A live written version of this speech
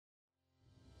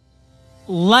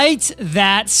Light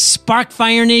that spark,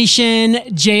 Fire Nation.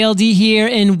 JLD here,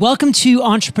 and welcome to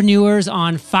Entrepreneurs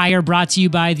on Fire, brought to you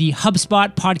by the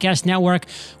HubSpot Podcast Network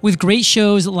with great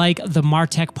shows like the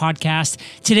MarTech Podcast.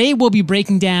 Today, we'll be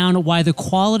breaking down why the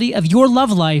quality of your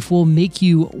love life will make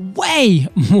you way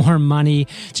more money.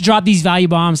 To drop these value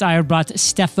bombs, I have brought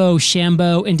Steffo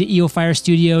Shambo into EO Fire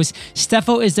Studios.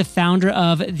 Steffo is the founder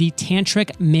of the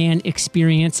Tantric Man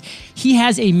Experience. He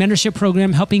has a mentorship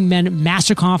program helping men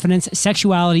master confidence,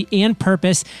 sexuality, and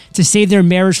purpose to save their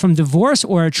marriage from divorce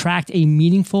or attract a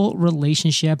meaningful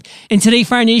relationship. And today,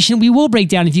 Fire Nation, we will break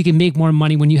down if you can make more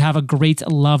money when you have a great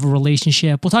love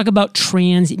relationship. We'll talk about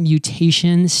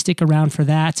transmutation. Stick around for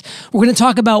that. We're going to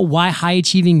talk about why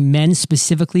high-achieving men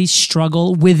specifically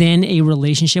struggle within a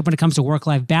relationship when it comes to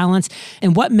work-life balance,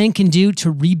 and what men can do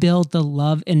to rebuild the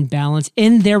love and balance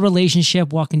in their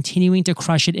relationship while continuing to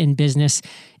crush it in business.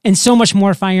 And so much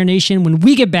more, Fire Nation, when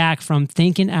we get back from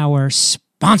thanking our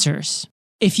sponsors.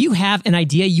 If you have an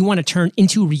idea you want to turn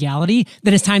into reality,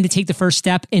 then it's time to take the first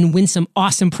step and win some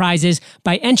awesome prizes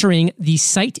by entering the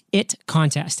Cite It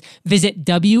contest. Visit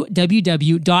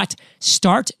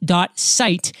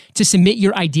www.start.site to submit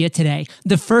your idea today.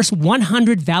 The first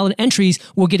 100 valid entries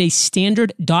will get a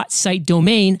standard .site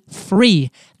domain free.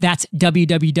 That's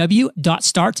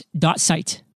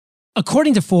www.start.site.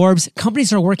 According to Forbes,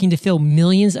 companies are working to fill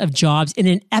millions of jobs in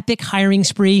an epic hiring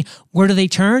spree. Where do they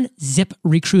turn?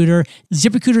 ZipRecruiter.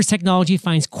 ZipRecruiter's technology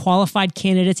finds qualified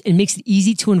candidates and makes it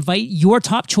easy to invite your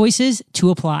top choices to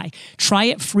apply. Try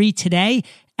it free today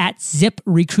at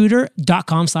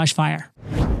ziprecruiter.com/fire.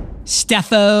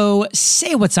 Steffo,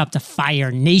 say what's up to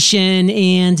Fire Nation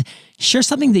and share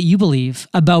something that you believe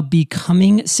about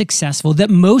becoming successful that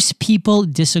most people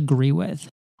disagree with.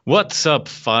 What's up,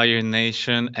 Fire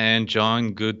Nation? And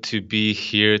John, good to be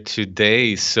here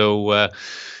today. So, what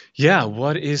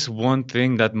is one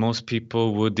thing that most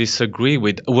people would disagree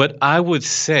with? What I would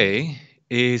say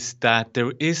is that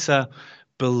there is a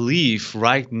belief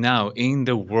right now in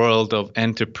the world of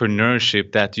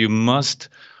entrepreneurship that you must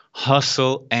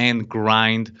hustle and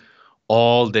grind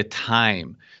all the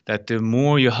time. That the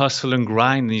more you hustle and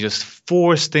grind and you just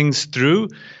force things through,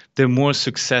 the more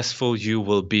successful you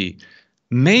will be.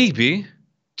 Maybe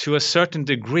to a certain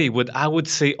degree, what I would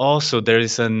say also, there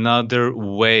is another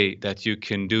way that you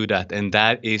can do that, and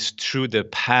that is through the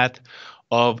path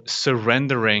of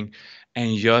surrendering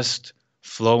and just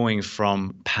flowing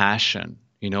from passion,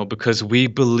 because we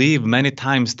believe many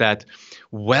times that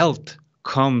wealth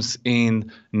comes in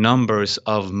numbers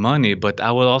of money, but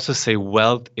I will also say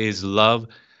wealth is love,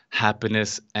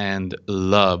 happiness, and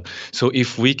love. So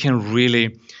if we can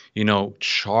really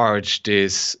charge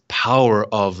this power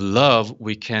of love,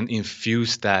 we can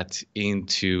infuse that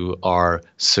into our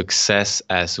success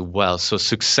as well. So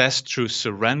success through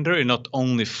surrender and not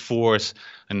only force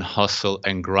and hustle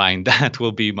and grind. That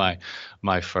will be my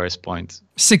first point.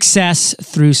 Success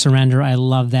through surrender. I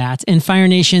love that. And Fire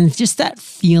Nation, just that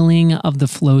feeling of the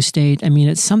flow state. I mean,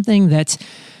 it's something that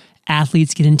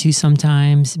athletes get into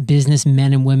sometimes,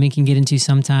 businessmen and women can get into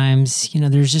sometimes.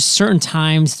 There's just certain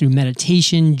times through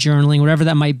meditation, journaling, whatever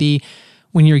that might be,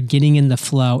 when you're getting in the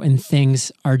flow and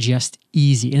things are just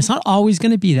easy. And it's not always going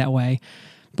to be that way,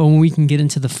 but when we can get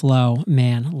into the flow,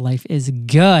 man, life is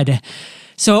good.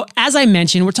 So as I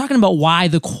mentioned, we're talking about why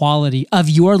the quality of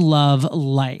your love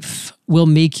life will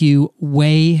make you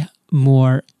way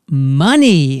more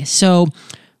money. So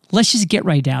let's just get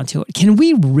right down to it. Can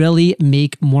we really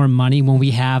make more money when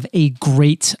we have a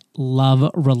great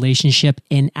love relationship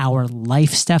in our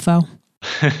life, Steffo?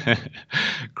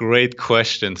 Great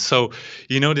question. So,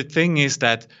 the thing is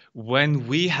that when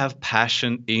we have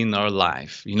passion in our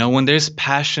life, when there's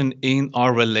passion in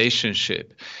our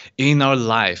relationship, in our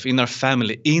life, in our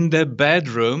family, in the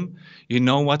bedroom,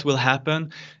 what will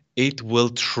happen? It will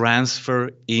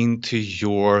transfer into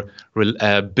your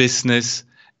business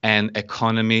and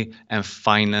economy and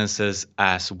finances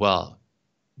as well.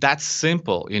 That's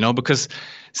simple, because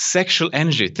sexual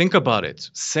energy, think about it.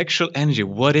 Sexual energy,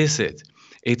 what is it?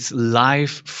 It's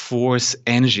life force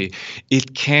energy.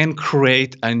 It can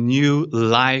create a new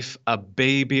life, a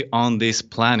baby on this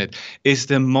planet. It's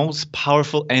the most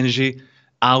powerful energy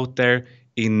out there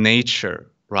in nature,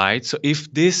 right? So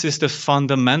if this is the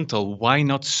fundamental, why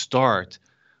not start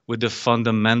with the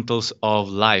fundamentals of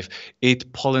life?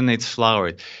 It pollinates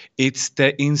flowers. It's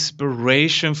the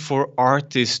inspiration for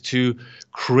artists to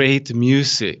create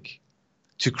music,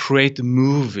 to create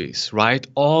movies, right?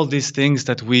 All these things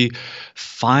that we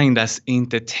find as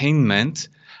entertainment,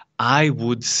 I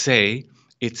would say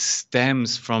it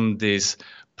stems from this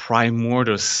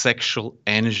primordial sexual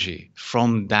energy,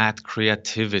 from that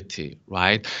creativity,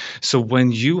 right? So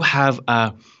when you have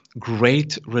a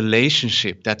great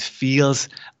relationship that feels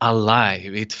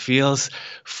alive, it feels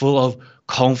full of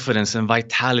confidence and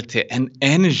vitality and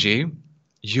energy,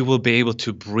 you will be able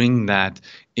to bring that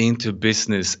into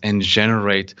business and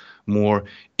generate more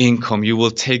income. You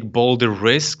will take bolder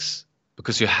risks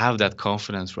because you have that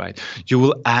confidence, right? You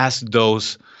will ask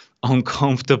those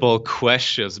uncomfortable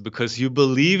questions because you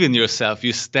believe in yourself.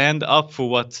 You stand up for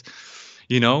what,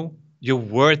 your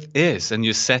worth is, and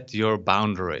you set your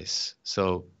boundaries.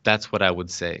 So that's what I would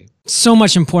say. So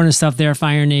much important stuff there,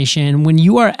 Fire Nation. When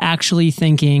you are actually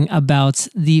thinking about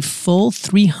the full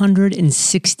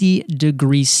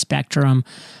 360-degree spectrum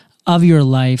of your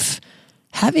life,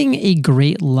 having a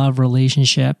great love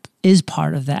relationship is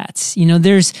part of that.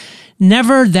 There's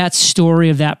never that story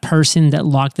of that person that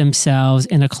locked themselves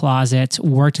in a closet,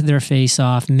 worked their face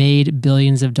off, made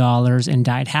billions of dollars, and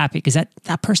died happy, because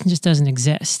that person just doesn't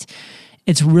exist.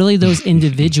 It's really those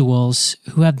individuals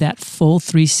who have that full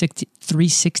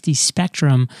 360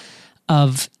 spectrum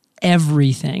of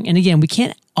everything. And again, we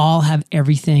can't all have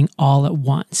everything all at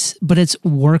once, but it's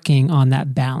working on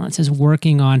that balance. It's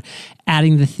working on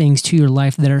adding the things to your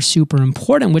life that are super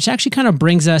important, which actually kind of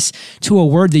brings us to a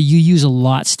word that you use a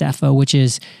lot, Steffo, which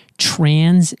is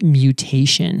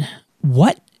transmutation.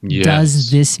 What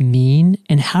does this mean,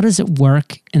 and how does it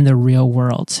work in the real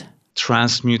world?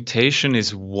 Transmutation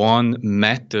is one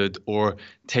method or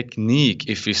technique,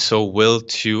 if you so will,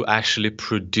 to actually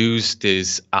produce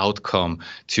this outcome,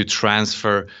 to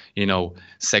transfer,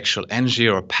 sexual energy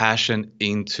or passion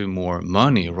into more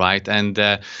money, right? And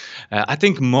I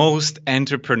think most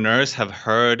entrepreneurs have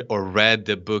heard or read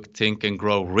the book Think and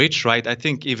Grow Rich, right? I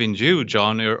think even you,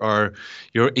 John,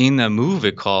 you're in a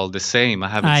movie called The Same. I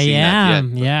haven't seen that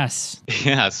yet. Yes.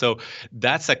 Yeah, so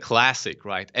that's a classic,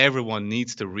 right? Everyone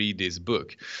needs to read this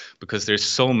book because there's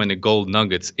so many gold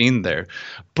nuggets in there.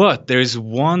 But there's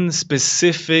one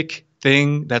specific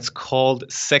thing that's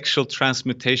called sexual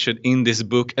transmutation in this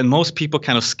book, and most people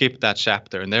kind of skip that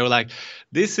chapter, and they were like,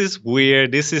 this is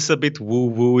weird, this is a bit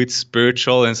woo-woo, it's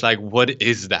spiritual, and it's like, what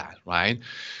is that, right?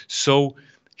 So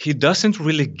he doesn't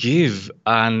really give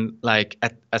a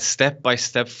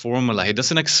step-by-step formula. He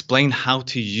doesn't explain how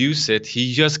to use it.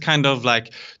 He just kind of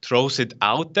like throws it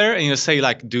out there and you say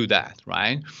like, do that,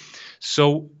 right?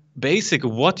 So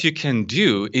basically what you can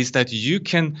do is that you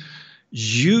can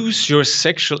use your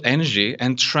sexual energy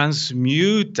and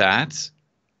transmute that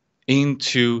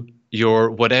into your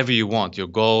whatever you want, your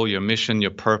goal, your mission,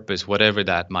 your purpose, whatever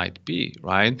that might be,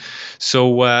 right?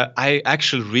 So I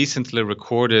actually recently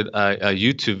recorded a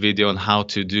YouTube video on how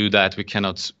to do that. We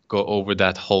cannot go over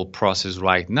that whole process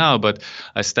right now, but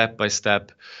a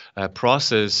step-by-step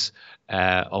process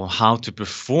on how to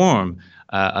perform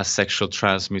a sexual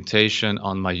transmutation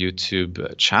on my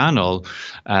YouTube channel.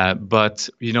 But,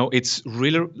 it's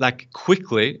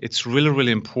really it's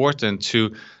really important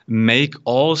to make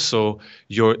also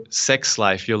your sex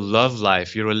life, your love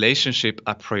life, your relationship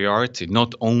a priority,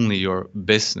 not only your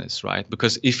business, right?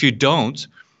 Because if you don't,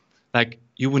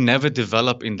 you will never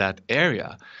develop in that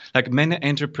area. Like many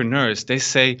entrepreneurs, they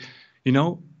say,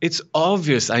 it's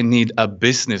obvious I need a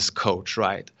business coach,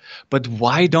 right? But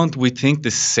why don't we think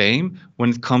the same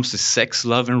when it comes to sex,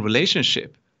 love, and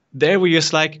relationship? There we're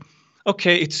just like,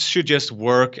 okay, it should just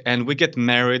work and we get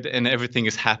married and everything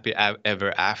is happy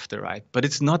ever after, right? But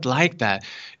it's not like that.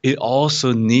 It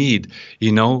also need,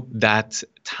 that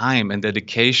time and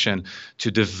dedication to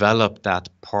develop that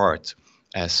part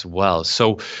as well.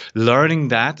 So learning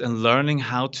that and learning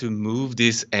how to move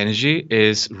this energy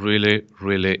is really,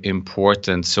 really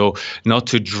important. So not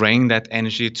to drain that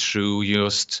energy through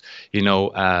just,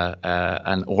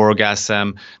 an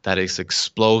orgasm that is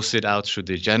exploded out through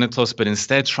the genitals, but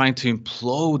instead trying to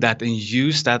implode that and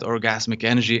use that orgasmic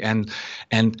energy and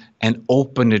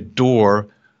open the door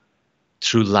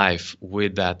through life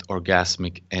with that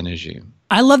orgasmic energy.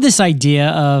 I love this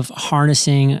idea of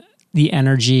harnessing the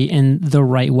energy in the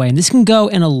right way. And this can go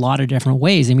in a lot of different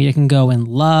ways. I mean, it can go in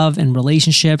love and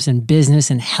relationships and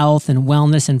business and health and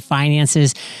wellness and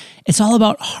finances. It's all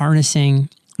about harnessing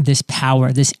this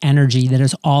power, this energy that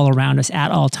is all around us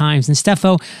at all times. And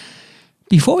Steffo,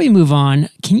 before we move on,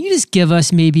 can you just give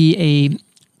us maybe a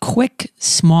quick,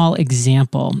 small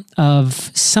example of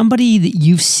somebody that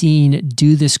you've seen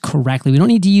do this correctly? We don't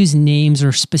need to use names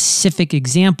or specific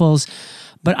examples,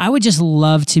 but I would just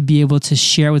love to be able to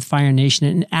share with Fire Nation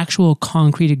an actual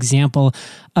concrete example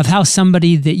of how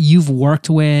somebody that you've worked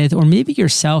with, or maybe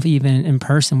yourself even in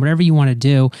person, whatever you want to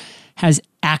do, has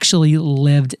actually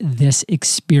lived this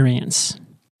experience.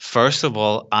 First of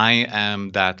all, I am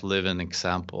that living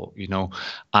example.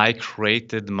 I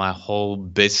created my whole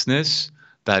business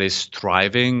that is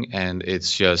thriving, and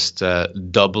it's just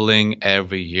doubling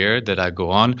every year that I go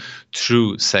on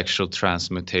through sexual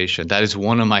transmutation. That is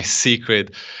one of my secret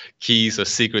keys or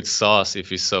secret sauce, if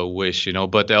you so wish.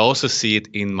 But I also see it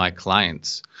in my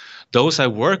clients. Those I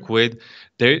work with,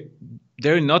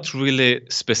 they're not really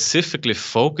specifically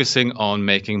focusing on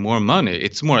making more money.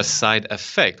 It's more a side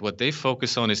effect. What they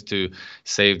focus on is to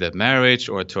save their marriage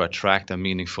or to attract a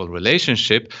meaningful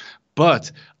relationship.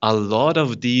 But a lot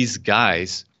of these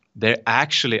guys,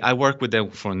 I work with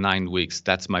them for 9 weeks.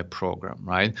 That's my program,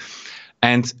 right?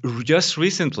 And just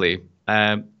recently,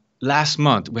 last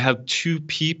month, we have 2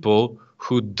 people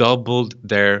who doubled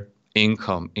their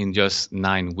income in just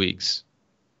 9 weeks.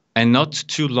 And not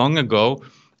too long ago,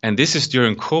 and this is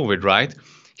during COVID, right?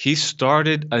 He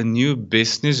started a new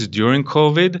business during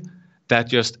COVID that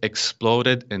just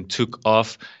exploded and took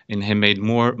off, and he made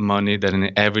more money than he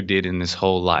ever did in his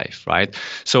whole life, right?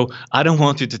 So I don't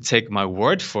want you to take my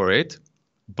word for it,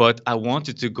 but I want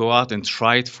you to go out and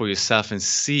try it for yourself and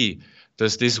see,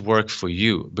 does this work for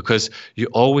you? Because you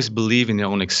always believe in your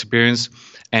own experience,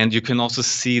 and you can also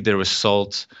see the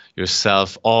results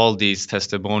yourself. All these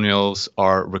testimonials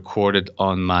are recorded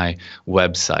on my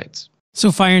website.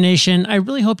 So Fire Nation, I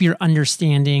really hope you're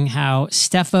understanding how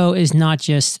Steffo is not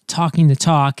just talking the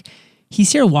talk,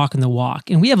 he's here walking the walk.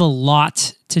 And we have a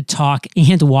lot to talk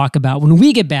and to walk about when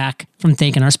we get back from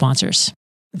thanking our sponsors.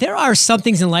 There are some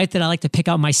things in life that I like to pick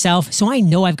out myself, so I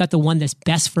know I've got the one that's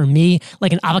best for me,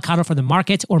 like an avocado for the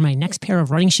market or my next pair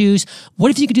of running shoes.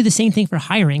 What if you could do the same thing for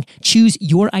hiring? Choose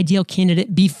your ideal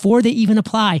candidate before they even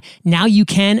apply. Now you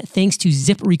can, thanks to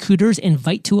ZipRecruiter's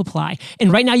Invite to Apply.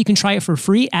 And right now you can try it for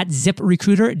free at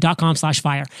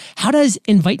ziprecruiter.com/fire. How does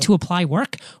Invite to Apply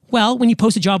work? Well, when you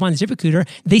post a job on ZipRecruiter,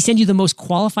 they send you the most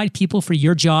qualified people for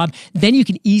your job. Then you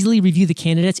can easily review the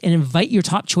candidates and invite your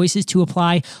top choices to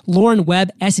apply. Lauren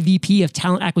Webb, SVP of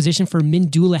Talent Acquisition for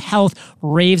Mindula Health,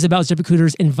 raves about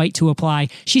ZipRecruiter's Invite to Apply.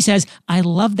 She says, I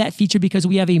love that feature because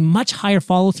we have a much higher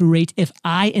follow-through rate if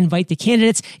I invite the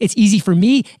candidates. It's easy for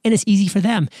me and it's easy for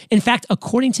them. In fact,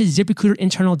 according to ZipRecruiter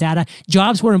internal data,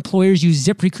 jobs where employers use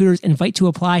ZipRecruiter's Invite to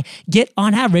Apply get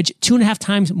on average 2.5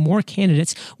 times more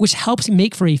candidates, which helps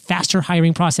make for a faster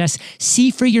hiring process. See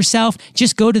for yourself.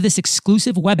 Just go to this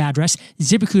exclusive web address,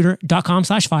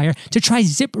 ziprecruiter.com/fire, to try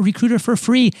ZipRecruiter for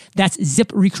free. That's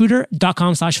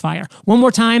ziprecruiter.com/fire. One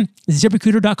more time,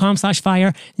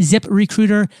 ziprecruiter.com/fire.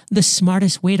 ZipRecruiter, the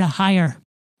smartest way to hire.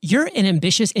 You're an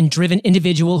ambitious and driven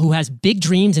individual who has big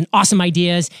dreams and awesome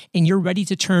ideas, and you're ready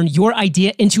to turn your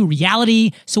idea into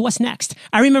reality. So what's next?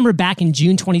 I remember back in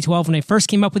June 2012 when I first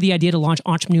came up with the idea to launch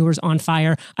Entrepreneurs on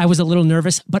Fire. I was a little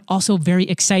nervous, but also very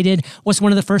excited. What's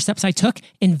one of the first steps I took?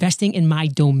 Investing in my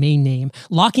domain name.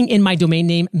 Locking in my domain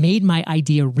name made my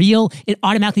idea real. It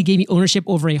automatically gave me ownership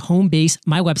over a home base,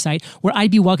 my website, where I'd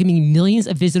be welcoming millions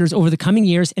of visitors over the coming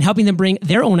years and helping them bring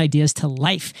their own ideas to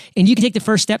life. And you can take the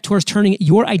first step towards turning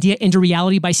your idea into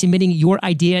reality by submitting your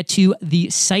idea to the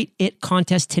Cite It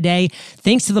contest today.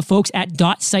 Thanks to the folks at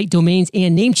 .site Domains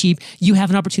and Namecheap, you have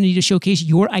an opportunity to showcase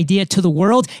your idea to the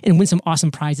world and win some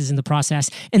awesome prizes in the process.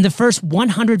 And the first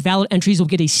 100 valid entries will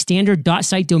get a standard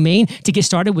 .site domain to get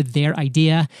started with their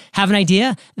idea. Have an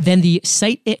idea? Then the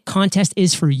Cite It contest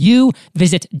is for you.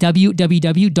 Visit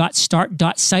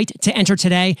www.start.site to enter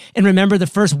today. And remember, the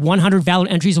first 100 valid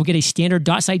entries will get a standard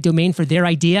 .site domain for their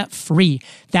idea free.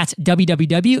 That's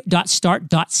www.start.site.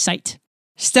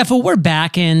 Steffo, we're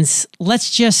back, and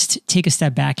let's just take a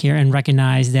step back here and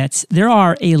recognize that there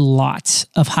are a lot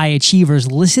of high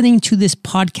achievers listening to this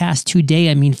podcast today.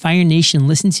 I mean, Fire Nation,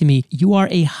 listen to me. You are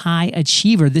a high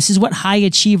achiever. This is what high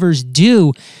achievers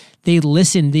do. They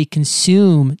listen, they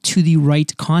consume to the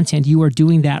right content. You are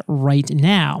doing that right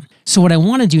now. So what I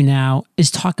want to do now is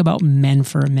talk about men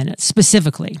for a minute.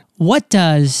 Specifically, what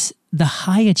does the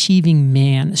high achieving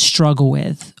man struggle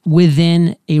with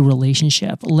within a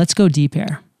relationship? Let's go deep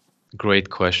here. Great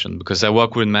question, because I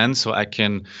work with men, so I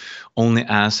can only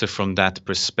answer from that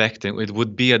perspective. It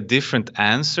would be a different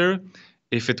answer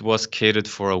if it was catered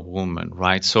for a woman,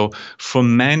 right? So for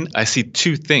men, I see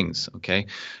 2 things, okay?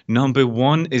 Number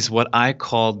 1 is what I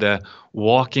call the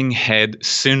walking head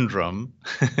syndrome.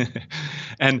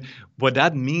 And what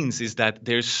that means is that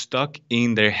they're stuck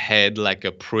in their head like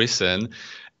a prison,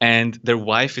 and their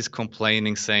wife is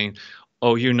complaining, saying,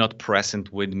 oh, you're not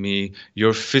present with me.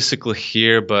 You're physical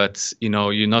here, but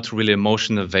you're not really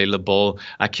emotionally available.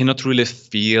 I cannot really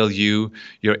feel you.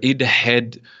 You're in the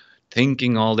head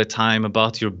thinking all the time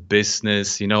about your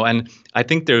business, and I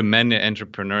think there are many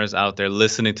entrepreneurs out there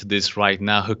listening to this right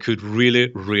now who could really,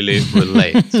 really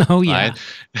relate, Oh, yeah. right?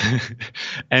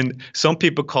 And some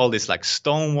people call this like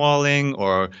stonewalling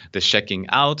or the checking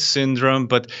out syndrome,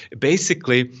 but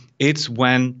basically it's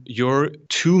when you're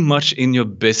too much in your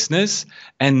business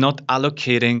and not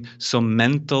allocating some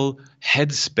mental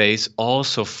headspace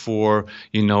also for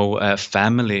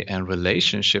family and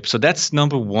relationships. So that's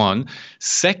number one.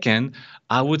 Second,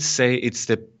 I would say it's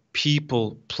the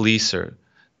people pleaser,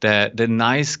 the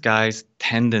nice guy's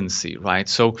tendency, right?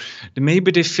 So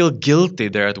maybe they feel guilty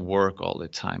they're at work all the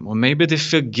time, or maybe they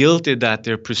feel guilty that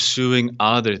they're pursuing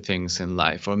other things in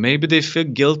life, or maybe they feel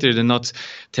guilty they're not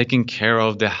taking care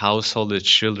of the household, the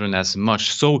children as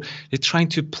much. So they're trying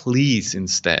to please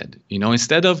instead,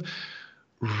 instead of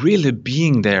really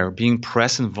being there, being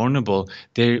present, vulnerable,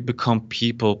 they become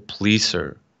people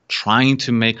pleaser, trying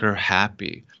to make her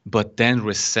happy, but then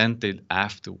resented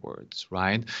afterwards,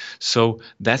 right? So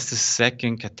that's the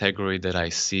second category that I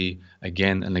see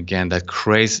again and again that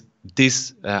creates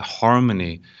this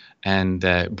harmony and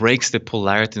breaks the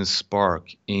polarity and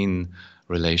spark in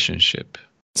relationship.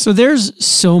 So there's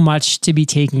so much to be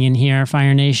taking in here,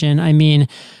 Fire Nation. I mean,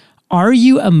 are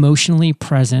you emotionally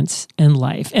present in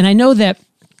life? And I know that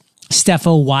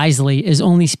Steffo wisely is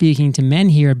only speaking to men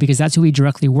here because that's who he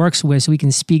directly works with, so we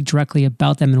can speak directly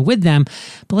about them and with them.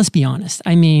 But let's be honest.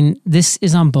 I mean, this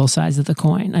is on both sides of the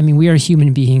coin. I mean, we are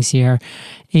human beings here,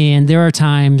 and there are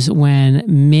times when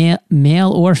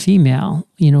male or female,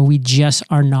 we just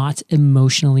are not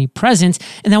emotionally present.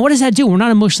 And then what does that do? We're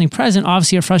not emotionally present.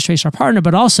 Obviously, it frustrates our partner,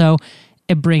 but also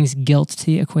it brings guilt to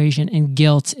the equation. And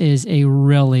guilt is a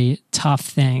really tough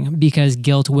thing because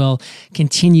guilt will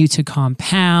continue to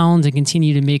compound and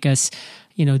continue to make us,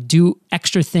 do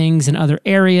extra things in other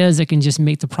areas that can just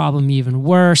make the problem even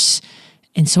worse.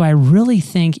 And so I really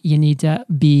think you need to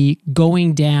be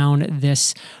going down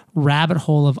this rabbit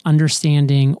hole of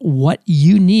understanding what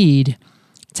you need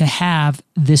to have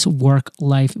this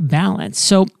work-life balance.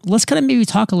 So let's kind of maybe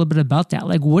talk a little bit about that.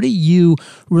 Like, what do you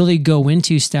really go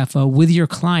into, Steffo, with your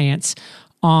clients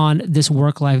on this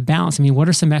work-life balance? I mean, what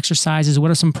are some exercises?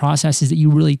 What are some processes that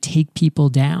you really take people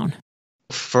down?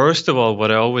 First of all,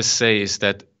 what I always say is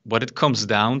that what it comes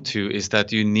down to is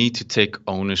that you need to take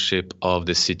ownership of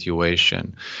the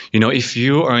situation. If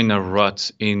you are in a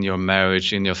rut in your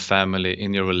marriage, in your family,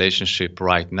 in your relationship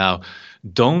right now,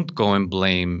 don't go and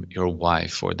blame your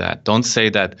wife for that. Don't say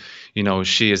that,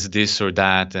 she is this or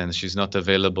that and she's not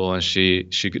available and she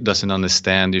doesn't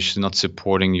understand you, she's not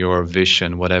supporting your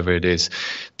vision, whatever it is.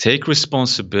 Take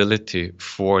responsibility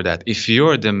for that. If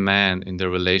you're the man in the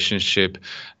relationship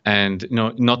and,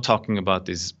 not talking about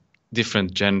these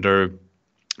different gender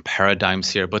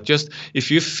paradigms here, but just if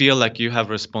you feel like you have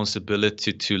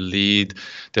responsibility to lead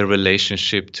the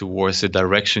relationship towards the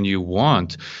direction you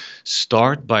want,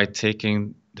 start by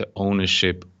taking the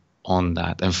ownership on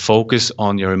that and focus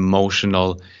on your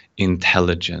emotional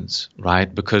intelligence,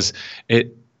 right? Because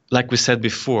like we said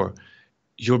before,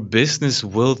 your business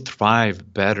will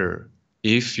thrive better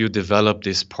if you develop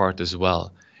this part as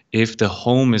well. If the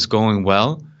home is going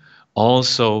well,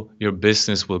 also your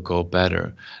business will go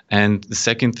better. And the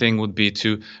second thing would be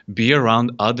to be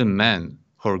around other men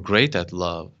who are great at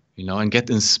love, and get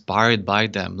inspired by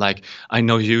them. Like, I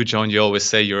know you, John, you always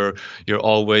say you're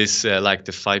always like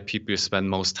the 5 people you spend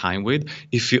most time with.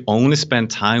 If you only spend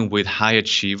time with high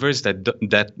achievers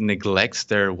that neglects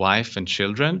their wife and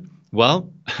children, well,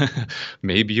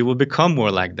 maybe you will become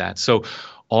more like that. So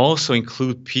also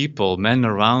include people, men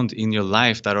around in your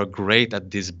life that are great at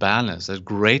this balance, they're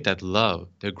great at love,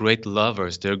 they're great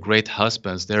lovers, they're great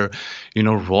husbands, they're,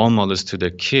 role models to their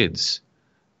kids.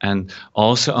 And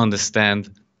also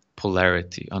understand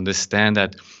polarity, understand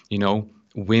that,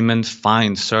 women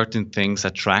find certain things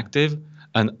attractive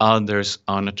and others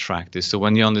unattractive. So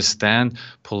when you understand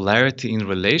polarity in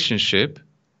relationship,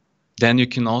 then you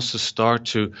can also start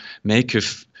to make you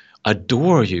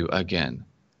adore you again.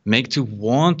 Make to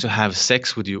want to have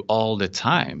sex with you all the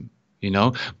time,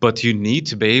 but you need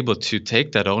to be able to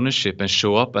take that ownership and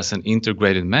show up as an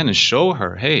integrated man and show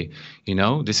her, hey,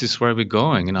 this is where we're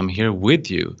going and I'm here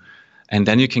with you. And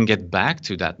then you can get back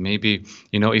to that. Maybe,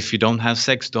 if you don't have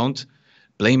sex, don't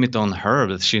blame it on her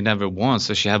that she never wants,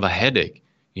 so she have a headache,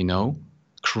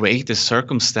 create the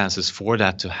circumstances for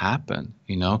that to happen,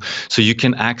 so you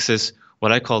can access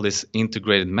what I call this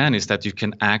integrated man, is that you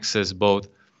can access both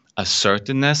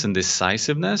assertiveness and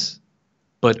decisiveness,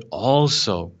 but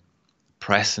also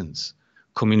presence,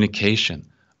 communication,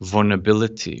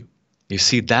 vulnerability. You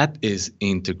see, that is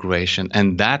integration.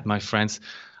 And that, my friends,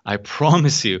 I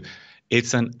promise you,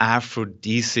 it's an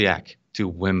aphrodisiac to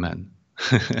women.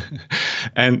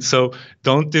 And so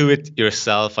don't do it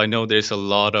yourself. I know there's a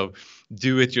lot of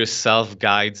do it yourself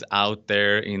guides out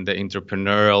there in the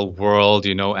entrepreneurial world,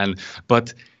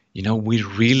 but we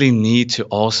really need to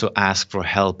also ask for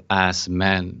help as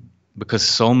men, because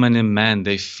so many men,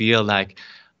 they feel like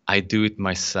I do it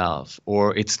myself,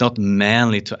 or it's not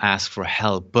manly to ask for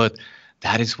help, but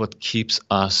that is what keeps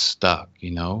us stuck,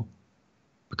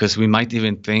 because we might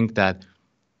even think that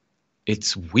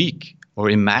it's weak or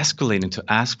emasculating to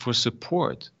ask for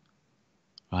support,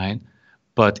 right?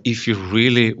 But if you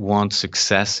really want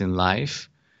success in life,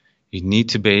 you need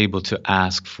to be able to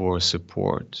ask for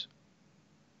support.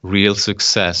 Real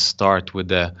success starts with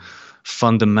the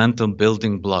fundamental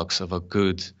building blocks of a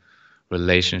good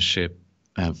relationship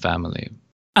and family.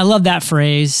 I love that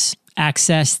phrase,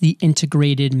 access the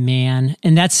integrated man.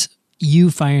 And that's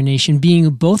you, Fire Nation, being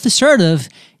both assertive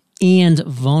and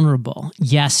vulnerable.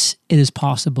 Yes, it is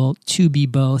possible to be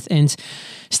both. And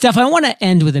Steph, I want to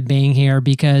end with a bang here,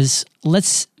 because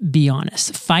let's be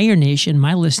honest, Fire Nation,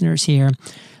 my listeners here,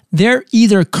 they're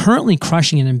either currently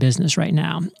crushing it in business right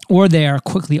now, or they are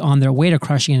quickly on their way to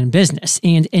crushing it in business.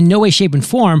 And in no way, shape, and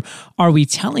form are we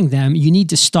telling them you need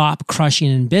to stop crushing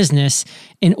it in business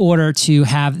in order to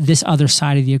have this other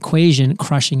side of the equation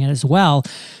crushing it as well.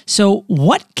 So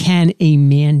what can a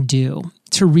man do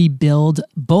to rebuild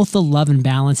both the love and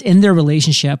balance in their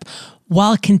relationship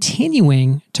while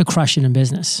continuing to crush it in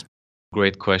business?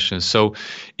 Great question. So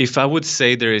if I would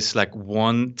say there is like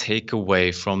one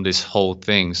takeaway from this whole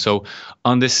thing, so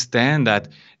understand that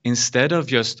instead of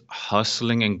just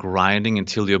hustling and grinding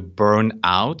until you burn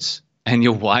out and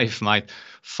your wife might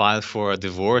file for a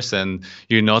divorce and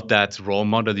you're not that role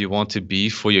model you want to be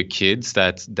for your kids,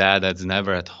 that dad that's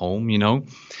never at home,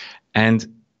 and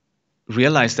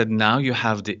realize that now you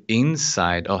have the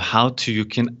insight of you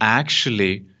can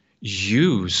actually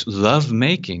use love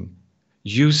making.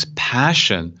 Use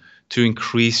passion to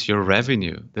increase your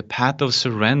revenue. The path of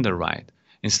surrender, right?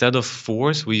 Instead of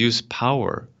force, we use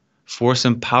power. Force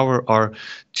and power are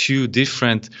two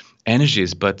different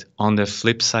energies, but on the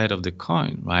flip side of the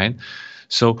coin, right?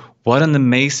 So what an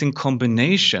amazing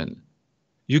combination.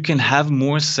 You can have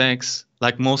more sex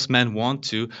like most men want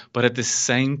to, but at the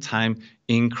same time,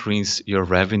 increase your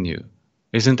revenue.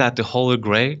 Isn't that the Holy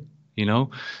Grail?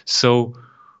 So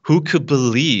who could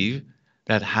believe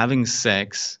that having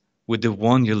sex with the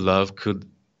one you love could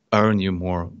earn you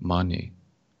more money?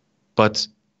 But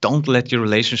don't let your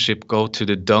relationship go to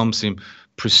the dumps in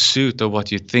pursuit of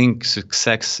what you think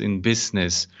success in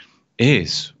business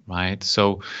is, right?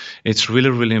 So it's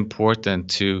really, really important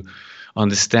to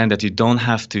understand that you don't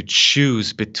have to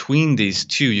choose between these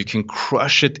two. You can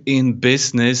crush it in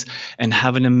business and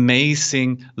have an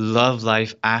amazing love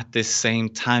life at the same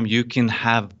time. You can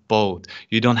have both.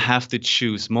 You don't have to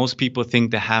choose. Most people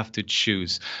think they have to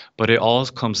choose, but it all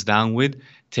comes down with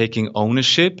taking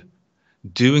ownership,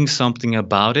 doing something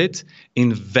about it,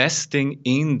 investing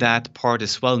in that part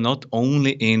as well, not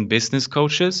only in business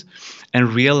coaches,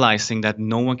 and realizing that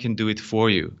no one can do it for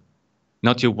you.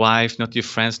 Not your wife, not your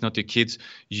friends, not your kids.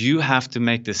 You have to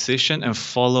make decision and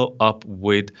follow up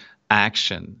with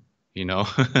action,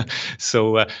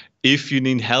 So if you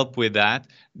need help with that,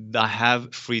 I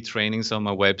have free trainings on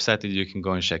my website that you can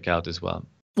go and check out as well.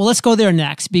 Well, let's go there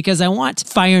next, because I want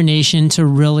Fire Nation to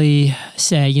really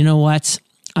say, you know what?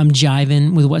 I'm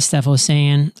jiving with what Steffo's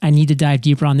saying. I need to dive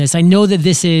deeper on this. I know that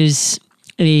this is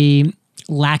a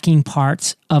lacking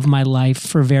part of my life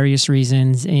for various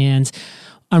reasons, and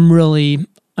I'm really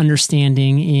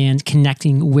understanding and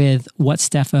connecting with what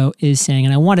Steffo is saying,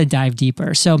 and I want to dive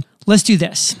deeper. So let's do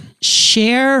this.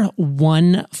 Share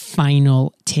one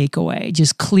final takeaway,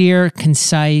 just clear,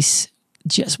 concise,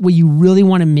 just what you really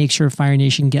want to make sure Fire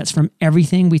Nation gets from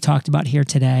everything we talked about here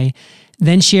today.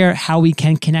 Then share how we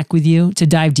can connect with you to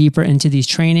dive deeper into these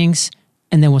trainings,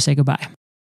 and then we'll say goodbye.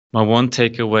 My one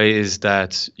takeaway is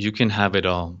that you can have it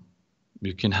all.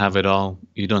 You can have it all.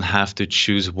 You don't have to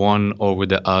choose one over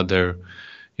the other.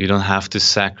 You don't have to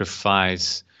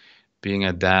sacrifice being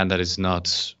a dad that is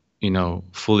not,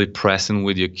 fully present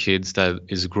with your kids, that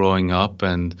is growing up,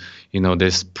 and,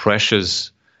 this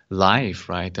precious life,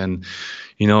 right? And,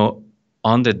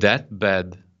 on the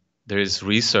deathbed, there is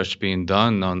research being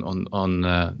done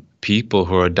on people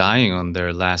who are dying on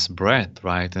their last breath,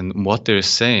 right? And what they're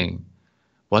saying,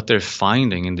 what they're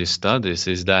finding in these studies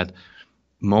is that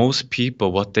most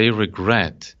people, what they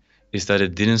regret is that they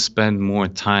didn't spend more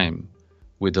time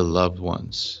with the loved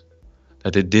ones,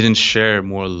 that they didn't share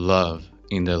more love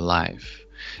in their life.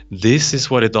 This is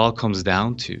what it all comes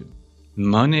down to.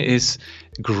 Money is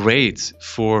great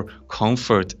for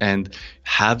comfort and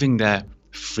having that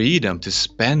freedom to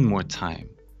spend more time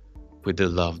with the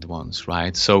loved ones,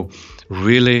 right? So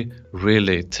really,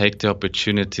 really take the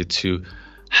opportunity to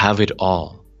have it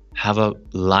all, have a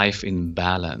life in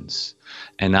balance.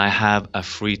 And I have a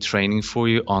free training for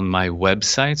you on my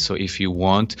website. So if you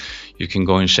want, you can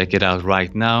go and check it out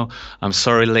right now. I'm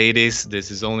sorry, ladies, this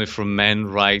is only for men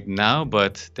right now,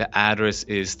 but the address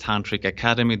is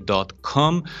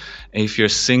tantricacademy.com. If you're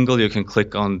single, you can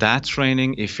click on that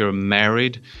training. If you're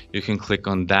married, you can click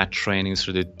on that training.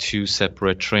 So the two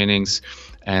separate trainings,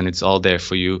 and it's all there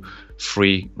for you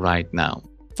free right now.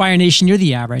 Fire Nation, you're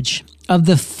the average. Of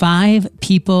the 5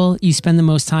 people you spend the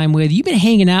most time with, you've been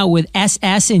hanging out with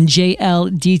SS and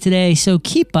JLD today, so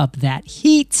keep up that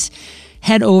heat.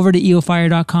 Head over to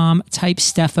eofire.com, type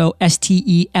Steffo,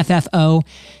 Steffo,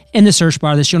 in the search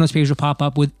bar. The show notes page will pop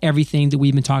up with everything that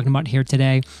we've been talking about here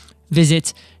today.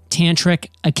 Visit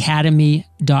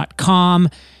tantricacademy.com.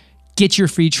 Get your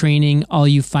free training, all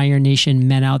you Fire Nation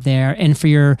men out there. And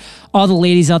for all the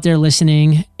ladies out there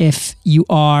listening, if you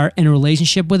are in a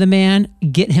relationship with a man,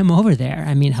 get him over there.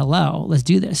 I mean, hello, let's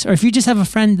do this. Or if you just have a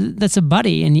friend that's a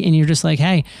buddy and you're just like,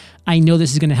 hey, I know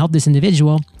this is going to help this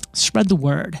individual, spread the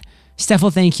word. Steffo,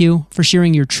 thank you for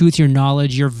sharing your truth, your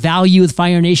knowledge, your value with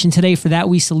Fire Nation today. For that,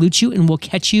 we salute you, and we'll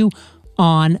catch you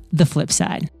on the flip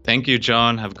side. Thank you,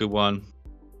 John. Have a good one.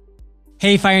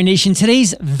 Hey, Fire Nation.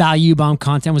 Today's Value Bomb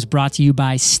content was brought to you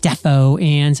by Steffo.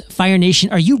 And Fire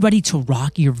Nation, are you ready to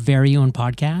rock your very own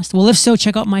podcast? Well, if so,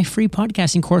 check out my free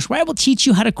podcasting course where I will teach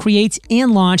you how to create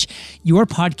and launch your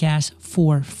podcast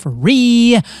for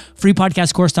free.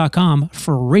 Freepodcastcourse.com,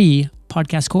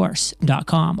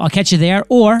 freepodcastcourse.com. I'll catch you there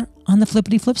or on the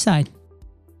flippity flip side.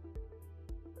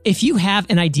 If you have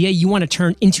an idea you want to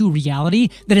turn into reality,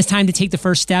 then it's time to take the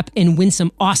first step and win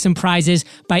some awesome prizes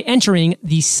by entering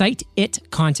the Cite It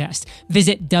contest.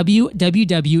 Visit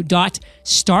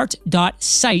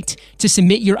www.start.site to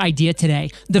submit your idea today.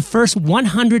 The first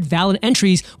 100 valid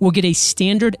entries will get a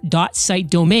standard .site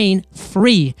domain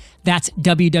free. That's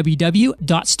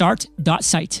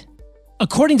www.start.site.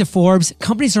 According to Forbes,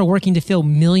 companies are working to fill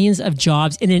millions of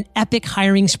jobs in an epic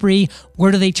hiring spree.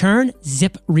 Where do they turn?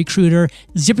 ZipRecruiter.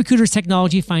 ZipRecruiter's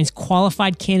technology finds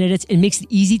qualified candidates and makes it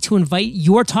easy to invite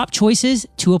your top choices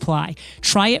to apply.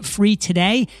 Try it free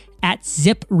today at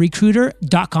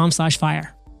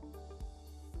ziprecruiter.com/fire.